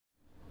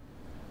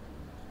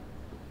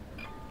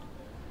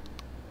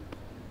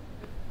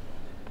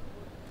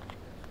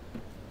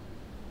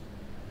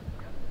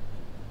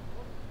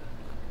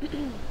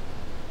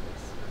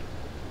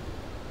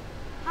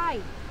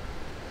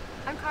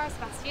Cara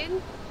Sebastian,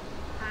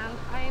 and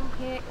I am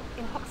here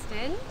in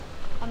Hoxton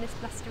on this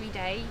blustery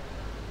day,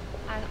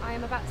 and I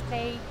am about to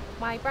play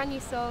my brand new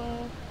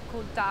song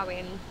called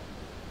Darwin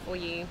for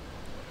you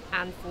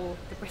and for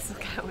the Bristol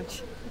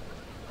Couch.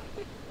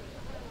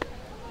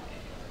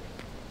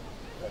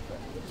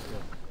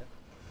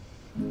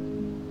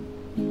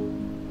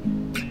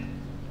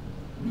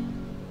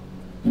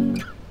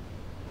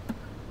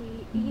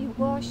 We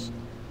washed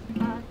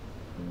up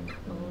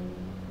on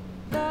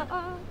the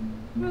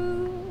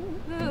roofs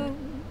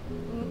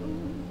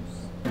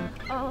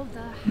of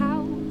the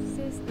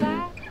houses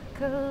that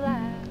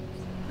collapsed.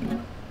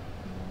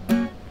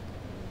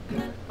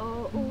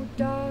 Oh,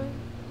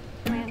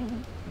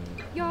 Darwin,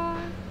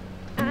 you're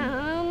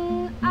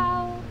an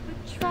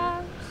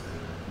albatross.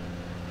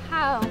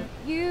 How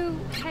you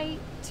hate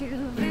to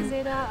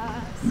visit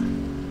us.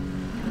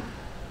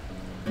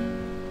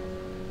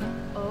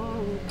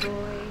 Oh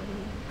boy,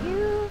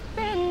 you've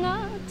been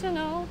up to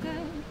no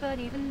good, but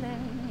even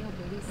then you're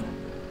pretty sad.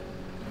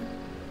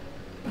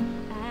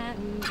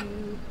 And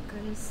you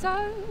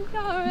conserve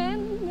your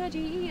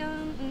energy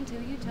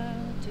until you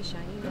turn to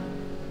shiny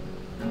gold.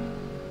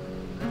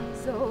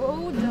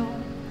 So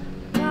don't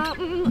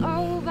come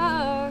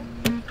over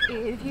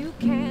if you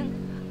can.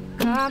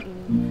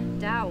 Come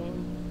down.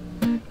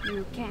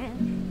 You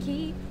can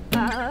keep a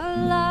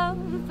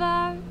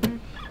lover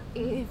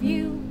if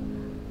you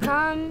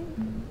come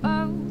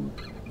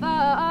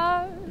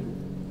over,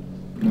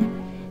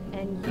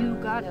 and you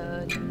got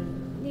a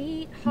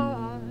neat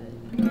heart.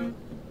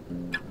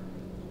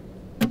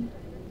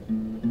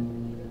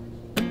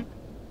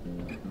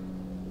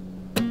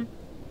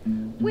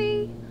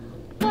 We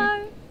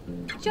were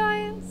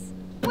giants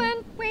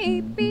when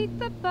we beat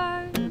the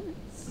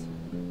birds.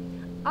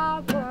 I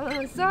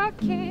was a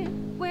kid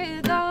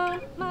with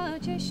a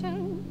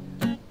magician.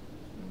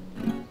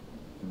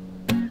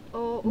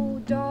 Oh,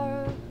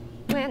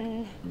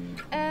 Darwin,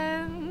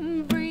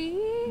 everybody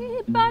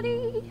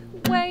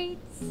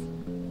waits.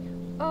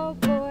 Oh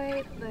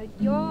boy, but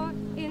you're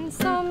in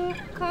some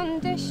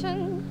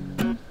condition,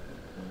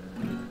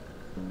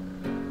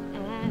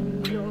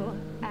 and your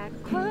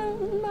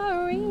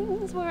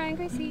aquamarines were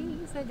angry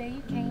seas the day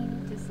you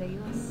came to say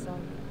you're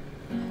sorry.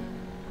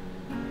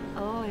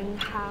 Oh, and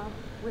how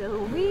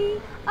will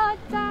we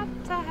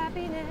adapt to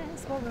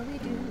happiness? What will we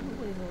do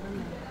with all the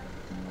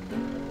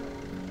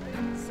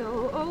men?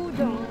 So, oh,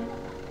 don't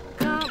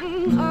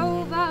come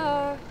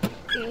over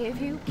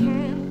if you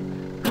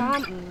can.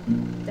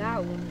 Come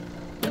down.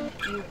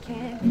 You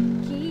can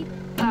keep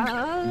a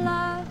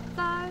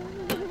lover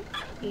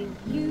if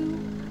you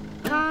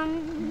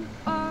come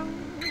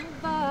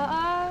over,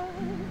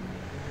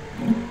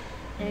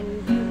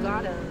 and you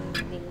got a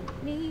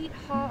neat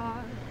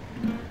heart.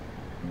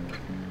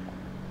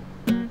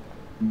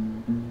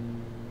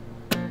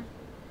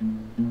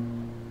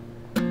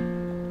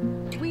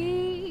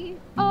 We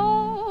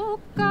all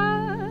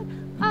got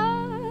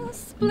a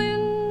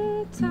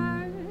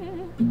splinter,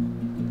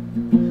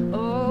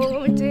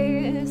 oh,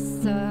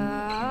 disappearing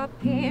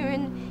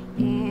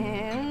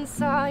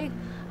inside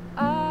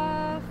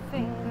a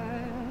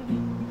finger.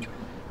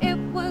 It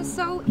was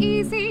so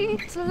easy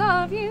to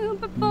love you,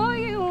 but boy,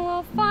 you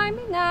won't find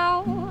me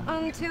now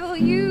until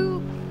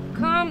you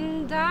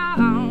come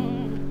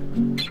down.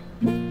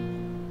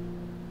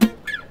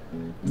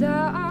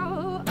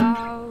 Down,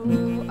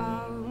 down,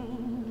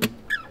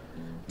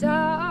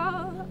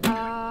 down.